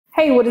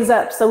Hey, what is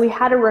up? So we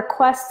had a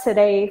request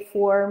today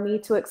for me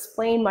to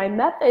explain my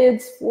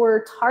methods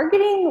for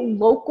targeting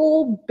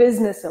local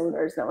business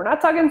owners. Now, we're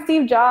not talking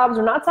Steve Jobs,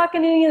 we're not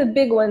talking any of the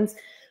big ones.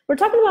 We're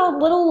talking about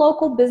little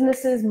local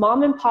businesses,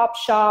 mom and pop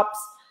shops,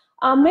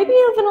 maybe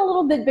even a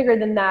little bit bigger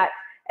than that.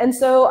 And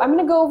so I'm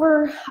gonna go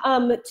over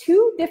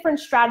two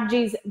different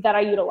strategies that I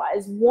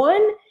utilize.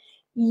 One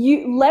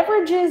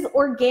leverages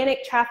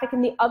organic traffic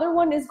and the other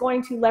one is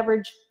going to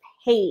leverage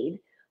paid,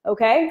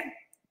 okay?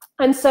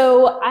 And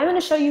so I'm going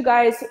to show you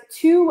guys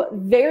two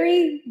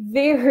very,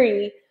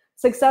 very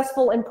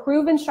successful and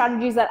proven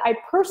strategies that I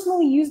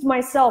personally used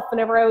myself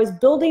whenever I was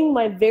building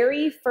my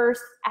very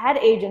first ad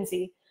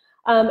agency.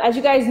 As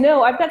you guys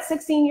know, I've got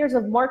 16 years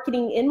of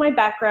marketing in my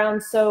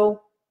background,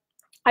 so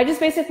I just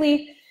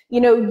basically,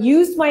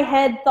 used my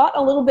head, thought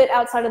a little bit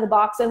outside of the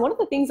box. And one of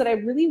the things that I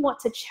really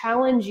want to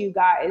challenge you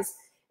guys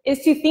is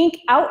to think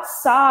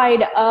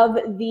outside of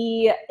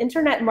the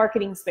internet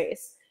marketing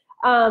space.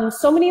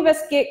 So many of us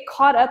get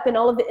caught up in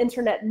all of the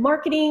internet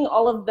marketing,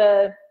 all of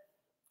the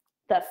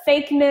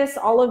fakeness,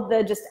 all of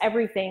the just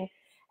everything.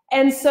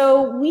 And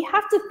so we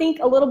have to think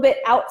a little bit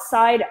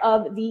outside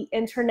of the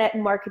internet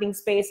marketing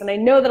space. And I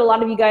know that a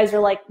lot of you guys are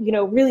like,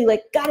 really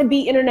like, gotta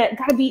be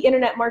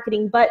internet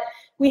marketing. But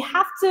we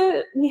have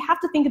to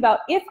think about,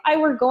 if I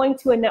were going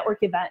to a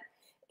network event,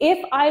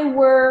 if I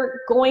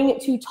were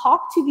going to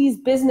talk to these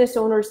business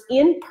owners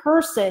in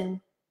person,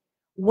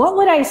 what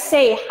would I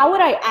say? How would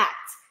I act?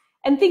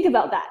 And think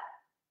about that.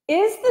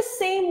 Is the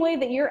same way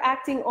that you're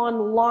acting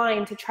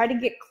online to try to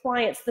get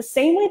clients the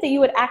same way that you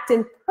would act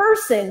in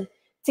person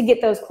to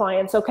get those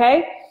clients,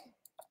 okay?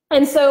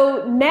 And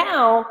so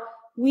now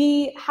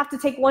we have to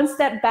take one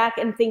step back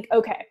and think,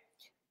 okay,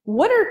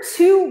 what are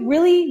two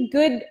really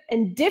good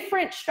and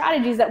different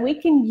strategies that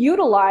we can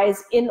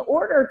utilize in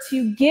order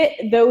to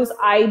get those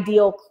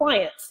ideal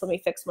clients? Let me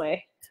fix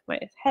my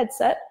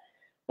headset.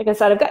 Like I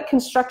said, I've got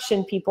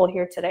construction people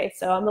here today,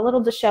 so I'm a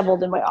little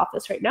disheveled in my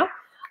office right now.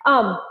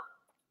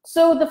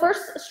 So the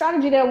first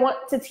strategy that I want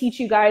to teach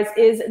you guys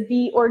is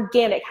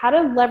how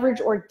to leverage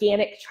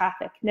organic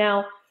traffic.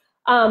 Now,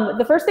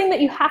 the first thing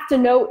that you have to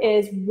know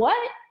is, what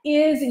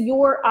is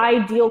your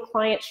ideal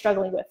client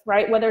struggling with,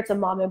 right? Whether it's a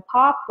mom and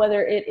pop,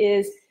 whether it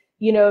is,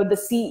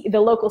 the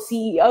local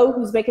CEO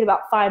who's making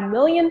about 5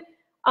 million.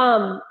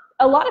 A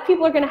lot of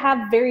people are going to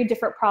have very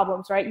different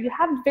problems, right? You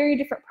have very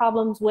different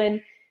problems when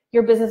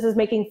your business is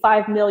making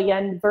 5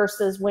 million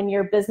versus when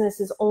your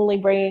business is only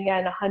bringing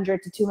in $100,000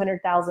 to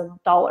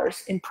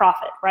 $200,000 in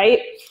profit, right?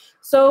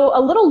 So a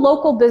little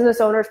local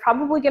business owner is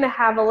probably going to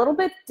have a little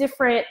bit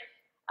different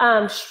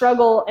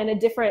struggle and a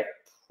different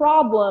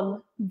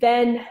problem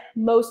than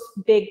most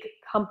big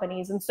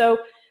companies. And so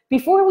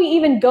before we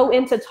even go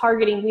into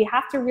targeting, we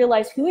have to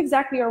realize, who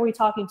exactly are we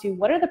talking to?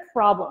 What are the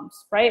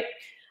problems, right?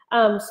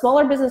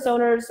 Smaller business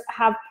owners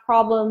have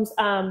problems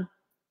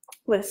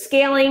with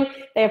scaling.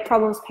 They have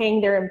problems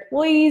paying their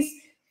employees,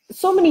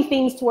 so many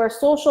things, to where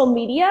social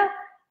media,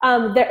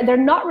 they're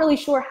not really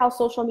sure how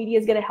social media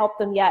is going to help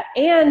them yet.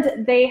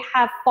 And they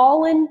have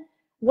fallen.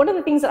 One of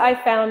the things that I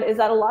found is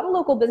that a lot of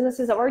local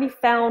businesses have already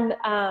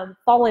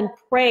fallen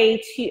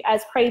prey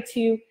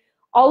to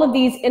all of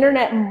these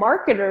internet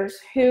marketers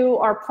who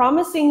are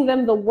promising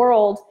them the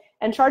world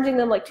and charging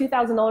them like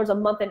 $2,000 a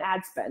month in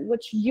ad spend,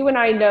 which you and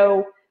I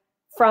know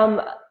from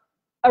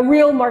a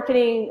real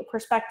marketing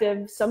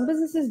perspective, some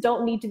businesses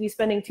don't need to be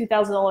spending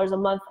 $2,000 a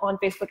month on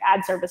Facebook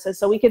ad services.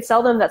 So we could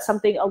sell them that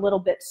something a little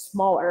bit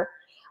smaller.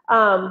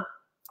 And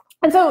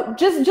so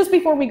just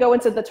before we go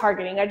into the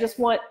targeting, I just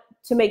want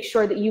to make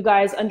sure that you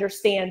guys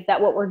understand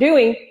that what we're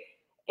doing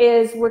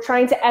is we're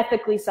trying to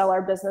ethically sell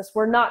our business.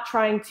 We're not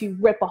trying to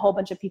rip a whole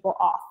bunch of people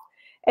off.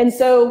 And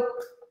so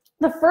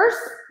the first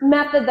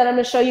method that I'm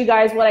going to show you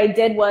guys, what I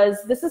did was,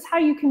 this is how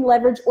you can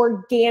leverage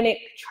organic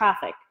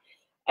traffic.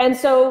 And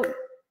so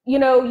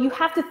you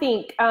have to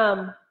think,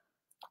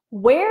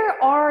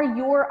 where are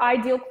your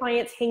ideal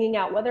clients hanging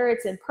out, whether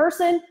it's in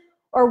person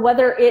or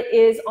whether it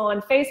is on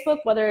Facebook,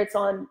 whether it's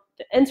on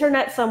the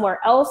internet somewhere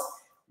else.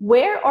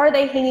 Where are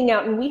they hanging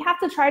out? And we have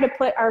to try to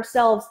put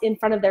ourselves in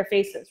front of their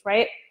faces,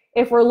 right?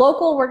 If we're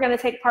local, we're going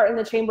to take part in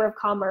the Chamber of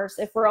Commerce.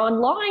 If we're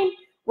online,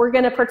 we're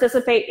going to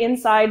participate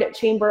inside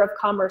Chamber of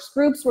Commerce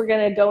groups. We're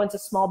going to go into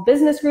small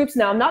business groups.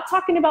 Now, I'm not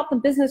talking about the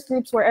business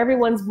groups where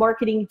everyone's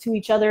marketing to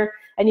each other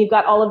and you've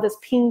got all of this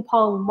ping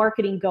pong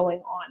marketing going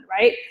on,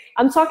 right?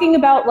 I'm talking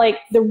about like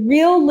the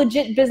real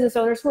legit business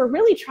owners who are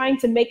really trying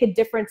to make a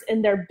difference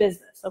in their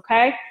business,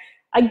 okay?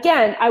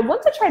 Again, I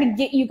want to try to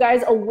get you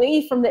guys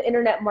away from the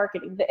internet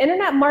marketing. The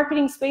internet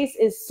marketing space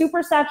is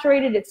super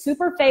saturated, it's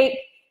super fake,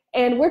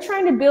 and we're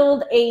trying to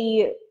build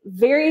a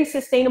very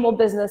sustainable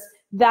business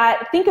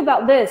that, think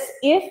about this,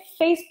 if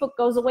Facebook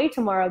goes away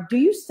tomorrow, do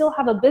you still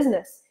have a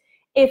business?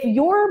 If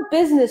your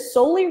business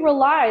solely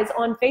relies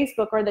on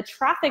Facebook or the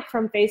traffic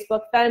from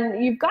Facebook,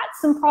 then you've got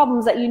some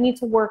problems that you need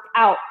to work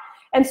out.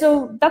 And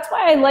so that's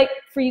why I like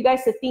for you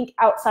guys to think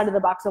outside of the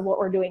box of what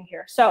we're doing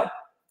here. So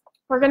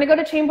we're going to go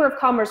to Chamber of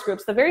Commerce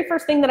groups. The very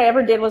first thing that I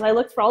ever did was I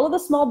looked for all of the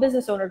small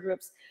business owner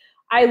groups.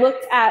 I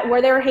looked at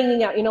where they were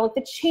hanging out, you know, like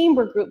the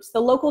chamber groups, the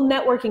local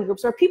networking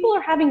groups, where people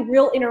are having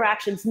real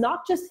interactions,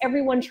 not just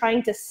everyone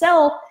trying to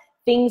sell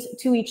things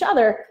to each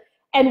other.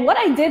 And what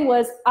I did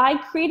was I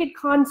created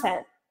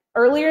content.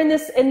 Earlier in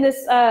this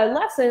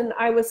lesson,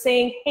 I was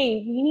saying,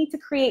 hey, we need to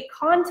create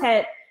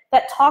content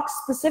that talks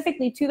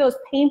specifically to those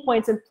pain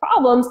points and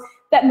problems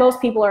that most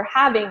people are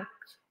having.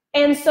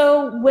 And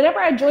so whenever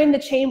I joined the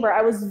chamber,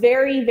 I was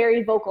very,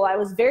 very vocal. I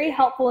was very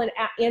helpful in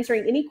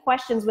answering any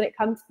questions when it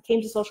came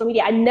to social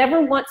media. I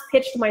never once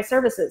pitched my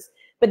services,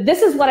 but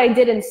this is what I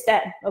did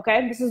instead,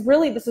 okay? This is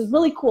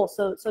really cool,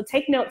 so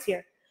take notes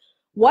here.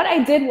 What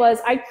I did was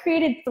I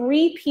created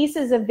 3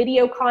 pieces of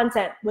video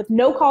content with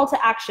no call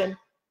to action.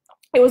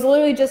 It was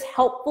literally just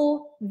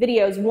helpful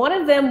videos. One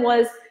of them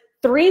was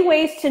 3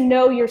 ways to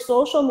know your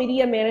social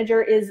media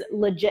manager is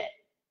legit,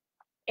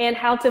 and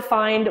how to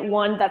find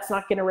one that's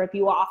not gonna rip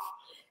you off.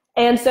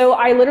 And so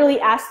I literally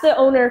asked the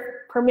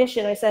owner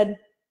permission. I said,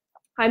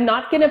 I'm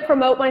not gonna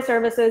promote my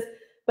services,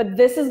 but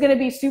this is gonna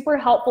be super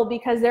helpful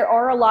because there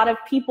are a lot of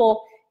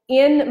people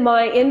in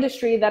my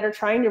industry that are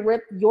trying to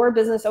rip your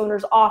business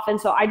owners off. And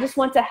so I just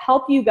want to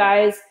help you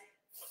guys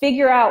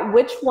figure out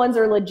which ones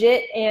are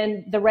legit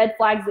and the red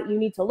flags that you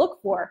need to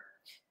look for.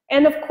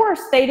 And of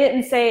course, they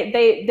didn't say,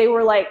 they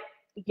were like,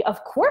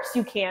 of course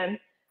you can.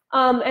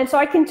 And so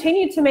I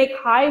continued to make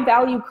high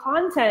value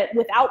content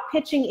without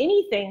pitching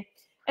anything.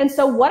 And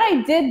so what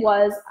I did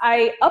was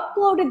I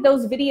uploaded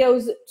those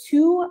videos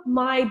to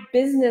my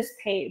business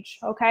page,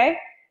 okay?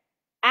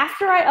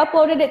 After I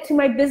uploaded it to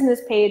my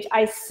business page,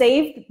 I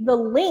saved the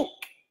link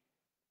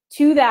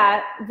to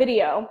that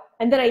video,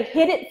 and then I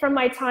hid it from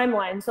my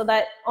timeline so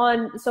that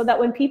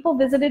when people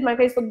visited my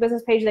Facebook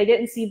business page, they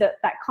didn't see that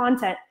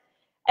content.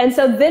 And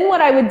so then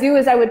what I would do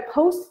is I would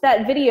post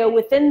that video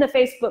within the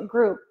Facebook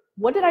group.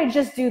 What did I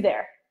just do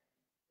there?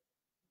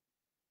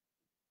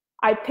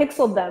 I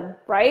pixeled them,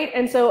 right?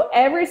 And so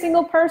every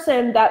single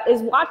person that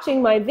is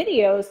watching my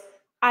videos,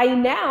 I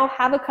now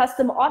have a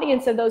custom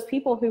audience of those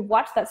people who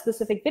watched that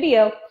specific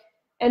video.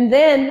 And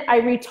then I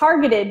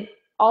retargeted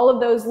all of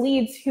those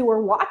leads who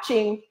were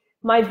watching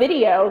my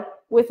video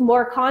with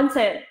more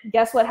content.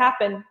 Guess what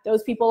happened?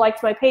 Those people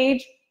liked my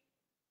page.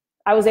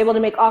 I was able to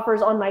make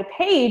offers on my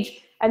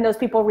page, and those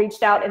people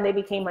reached out and they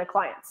became my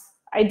clients.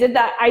 I did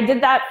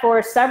that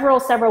for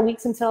several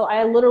weeks until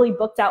I literally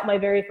booked out my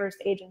very first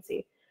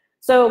agency.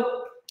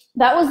 So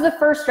that was the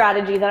first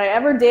strategy that I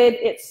ever did.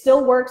 It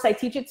still works. I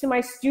teach it to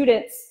my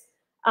students,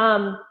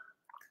 and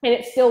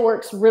it still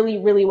works really,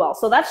 really well.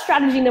 So that's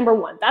strategy number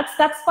 1. That's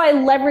by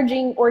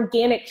leveraging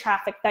organic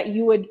traffic that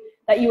you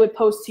would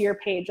post to your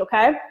page,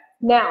 okay?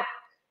 Now,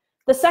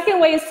 the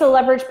second way is to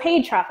leverage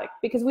paid traffic,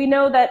 because we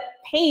know that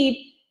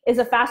paid is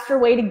a faster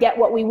way to get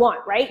what we want,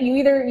 right?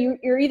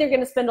 You're either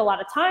gonna spend a lot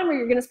of time or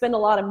you're gonna spend a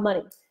lot of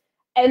money.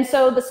 And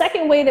so the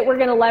second way that we're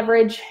gonna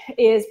leverage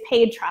is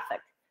paid traffic.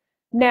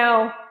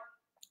 Now,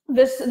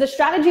 the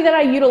strategy that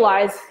I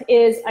utilize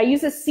is I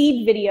use a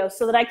seed video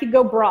so that I could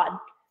go broad.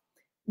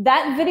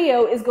 That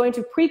video is going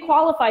to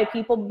pre-qualify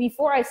people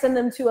before I send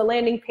them to a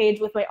landing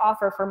page with my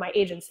offer for my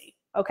agency,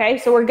 okay?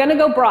 So we're gonna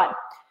go broad.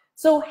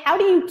 So how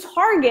do you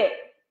target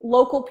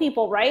local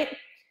people, right?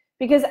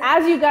 Because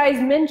as you guys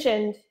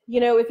mentioned, you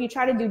know, if you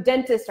try to do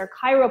dentists or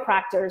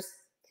chiropractors,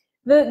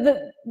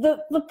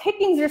 the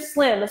pickings are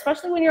slim,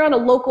 especially when you're on a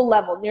local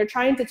level and you're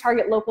trying to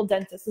target local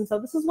dentists. And so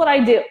this is what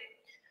I do.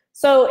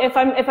 So if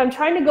I'm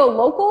trying to go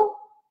local,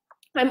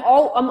 I'm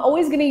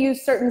always going to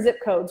use certain zip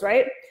codes,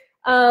 right?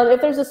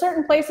 If there's a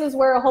certain places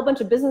where a whole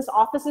bunch of business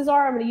offices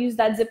are, I'm going to use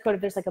that zip code.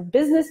 If there's like a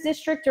business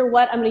district or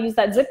what, I'm going to use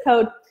that zip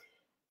code.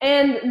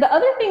 And the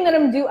other thing that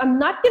I'm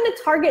not going to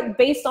target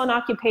based on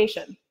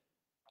occupation.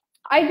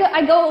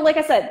 I go, like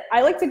I said,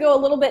 I like to go a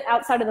little bit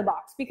outside of the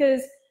box,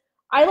 because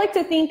I like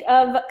to think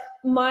of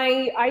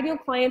my ideal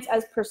clients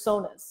as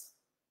personas,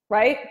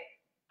 right?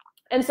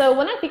 And so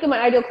when I think of my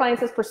ideal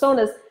clients as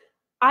personas,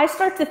 I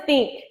start to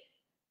think,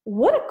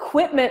 what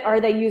equipment are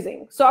they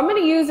using? So I'm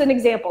going to use an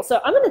example. So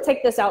I'm going to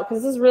take this out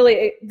because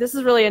this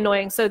is really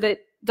annoying. So that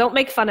don't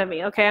make fun of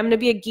me, okay? I'm going to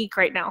be a geek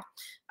right now.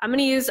 I'm going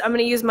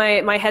to use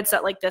my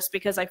headset like this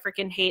because I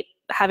freaking hate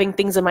having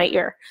things in my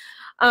ear.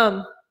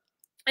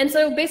 And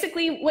so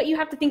basically what you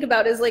have to think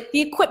about is like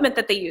the equipment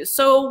that they use.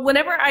 So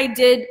whenever I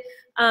did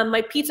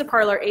my pizza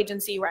parlor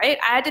agency, right,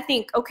 I had to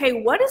think,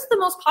 okay, what is the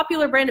most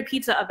popular brand of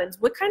pizza ovens?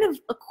 What kind of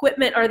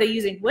equipment are they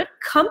using? What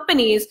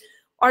companies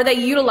are they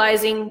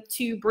utilizing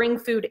to bring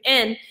food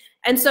in?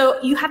 And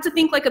so you have to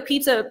think like a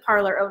pizza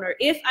parlor owner.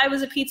 If I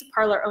was a pizza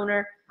parlor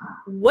owner,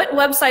 what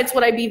websites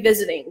would I be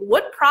visiting?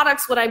 What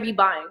products would I be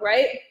buying,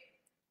 right?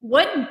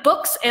 What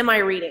books am I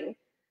reading?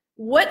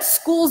 What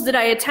schools did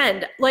I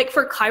attend? Like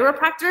for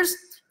chiropractors,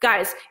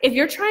 guys, if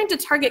you're trying to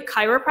target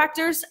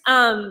chiropractors,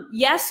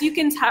 yes, you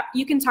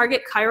can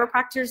target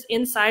chiropractors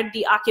inside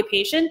the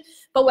occupation,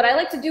 but what I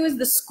like to do is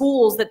the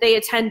schools that they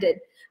attended.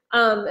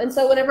 And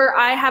so whenever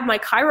I have my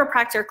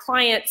chiropractor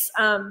clients,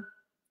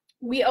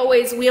 we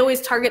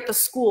always target the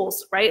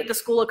schools, right? The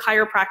school of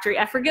chiropractic.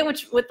 I forget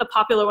what the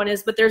popular one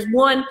is, but there's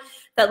one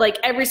that like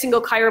every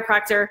single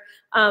chiropractor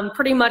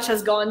pretty much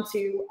has gone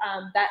to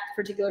that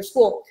particular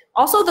school.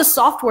 Also the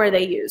software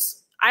they use.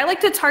 I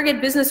like to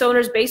target business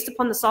owners based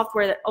upon the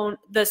software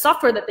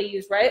that they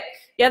use, right?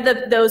 You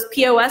have those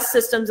POS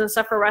systems and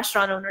stuff for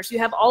restaurant owners. You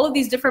have all of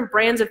these different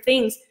brands of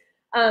things.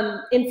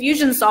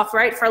 Infusionsoft,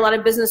 right, for a lot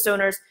of business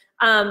owners.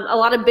 A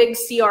lot of big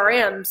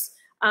CRMs,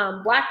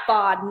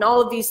 Blackbaud, and all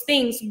of these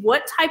things.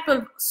 What type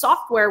of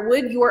software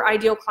would your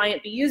ideal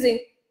client be using?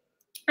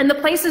 And the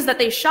places that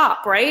they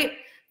shop, right?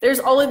 There's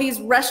all of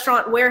these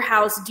restaurant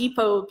warehouse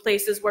depot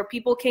places where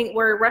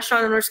where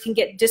restaurant owners can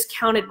get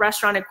discounted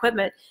restaurant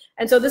equipment.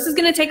 And so this is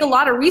going to take a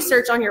lot of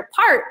research on your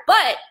part,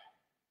 but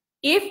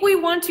if we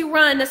want to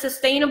run a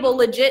sustainable,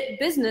 legit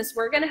business,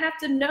 we're going to have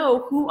to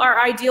know who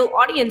our ideal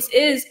audience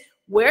is,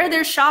 where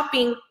they're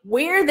shopping,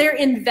 where they're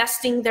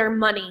investing their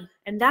money.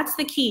 And that's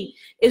the key,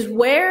 is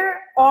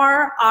where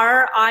are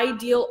our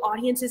ideal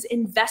audiences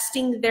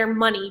investing their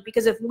money?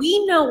 Because if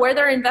we know where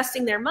they're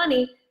investing their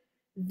money,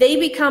 they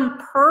become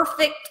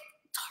perfect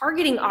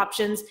targeting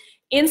options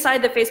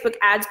inside the Facebook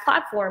ads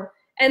platform.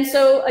 And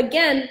so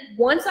again,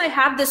 once I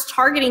have this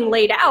targeting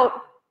laid out,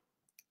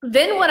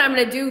 then what I'm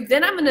going to do,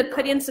 then I'm going to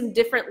put in some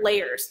different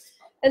layers.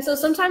 And so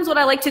sometimes what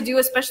I like to do,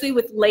 especially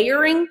with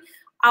layering,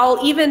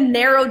 I'll even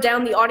narrow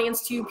down the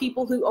audience to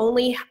people who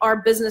only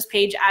are business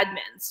page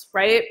admins,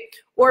 right?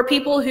 Or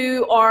people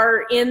who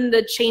are in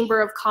the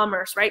Chamber of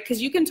Commerce, right?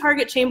 Because you can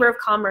target Chamber of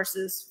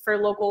Commerces for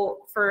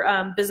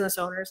business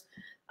owners.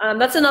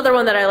 That's another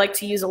one that I like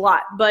to use a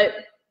lot. But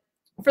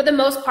for the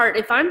most part,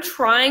 if I'm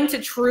trying to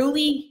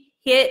truly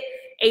hit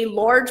a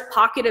large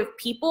pocket of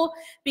people,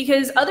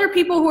 because other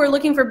people who are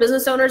looking for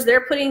business owners,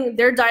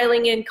 they're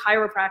dialing in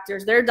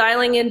chiropractors, they're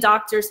dialing in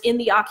doctors in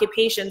the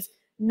occupations.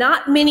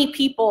 Not many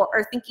people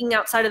are thinking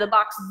outside of the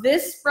box.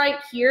 This right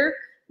here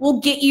will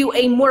get you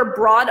a more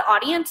broad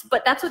audience,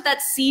 but that's what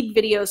that seed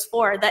video is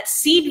for. That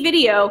seed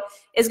video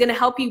is going to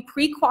help you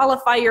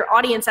pre-qualify your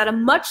audience at a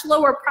much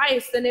lower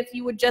price than if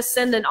you would just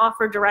send an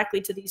offer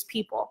directly to these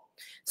people.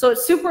 So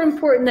it's super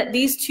important that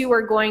these two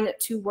are going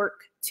to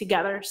work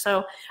together.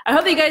 So I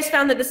hope that you guys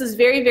found that this is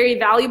very, very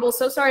valuable.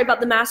 So sorry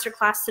about the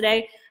masterclass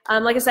today.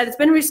 Like I said, it's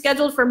been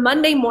rescheduled for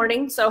Monday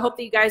morning, so I hope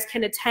that you guys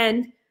can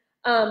attend.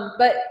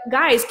 But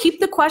guys, keep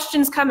the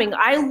questions coming.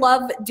 I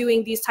love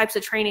doing these types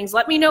of trainings.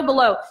 Let me know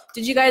below.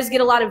 Did you guys get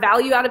a lot of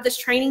value out of this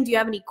training? Do you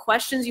have any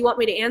questions you want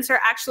me to answer?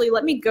 Actually,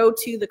 let me go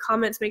to the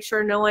comments, make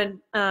sure no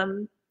one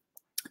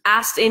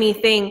asked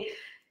anything.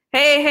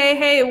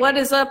 Hey, what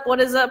is up? What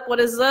is up? What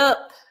is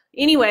up?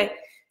 Anyway,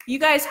 you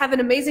guys have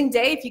an amazing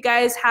day. If you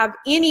guys have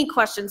any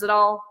questions at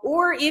all,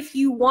 or if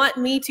you want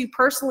me to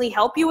personally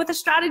help you with a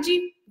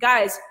strategy,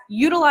 guys,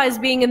 utilize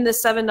being in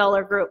this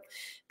 $7 group.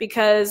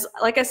 Because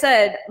like I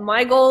said,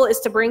 my goal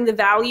is to bring the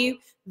value,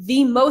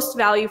 the most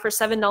value for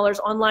 $7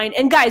 online.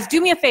 And guys,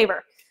 do me a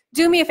favor.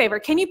 Do me a favor.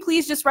 Can you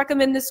please just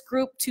recommend this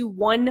group to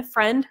one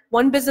friend,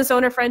 one business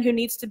owner friend who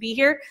needs to be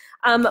here?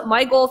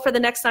 My goal for the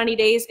next 90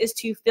 days is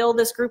to fill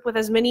this group with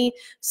as many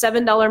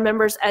 $7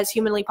 members as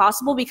humanly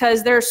possible,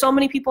 because there are so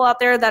many people out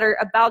there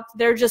that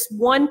they're just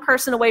one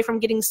person away from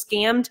getting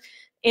scammed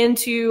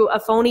into a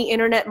phony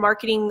internet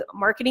marketing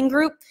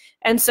group.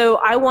 And so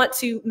I want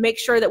to make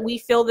sure that we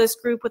fill this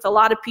group with a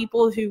lot of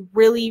people who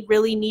really,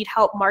 really need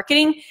help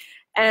marketing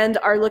and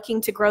are looking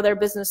to grow their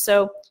business.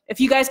 So if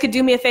you guys could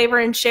do me a favor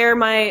and share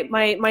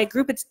my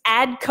group, it's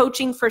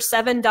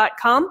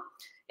adcoachingfor7.com.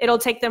 It'll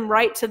take them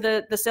right to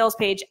the sales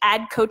page,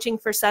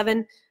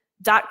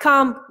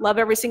 adcoachingfor7.com. Love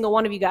every single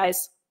one of you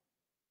guys.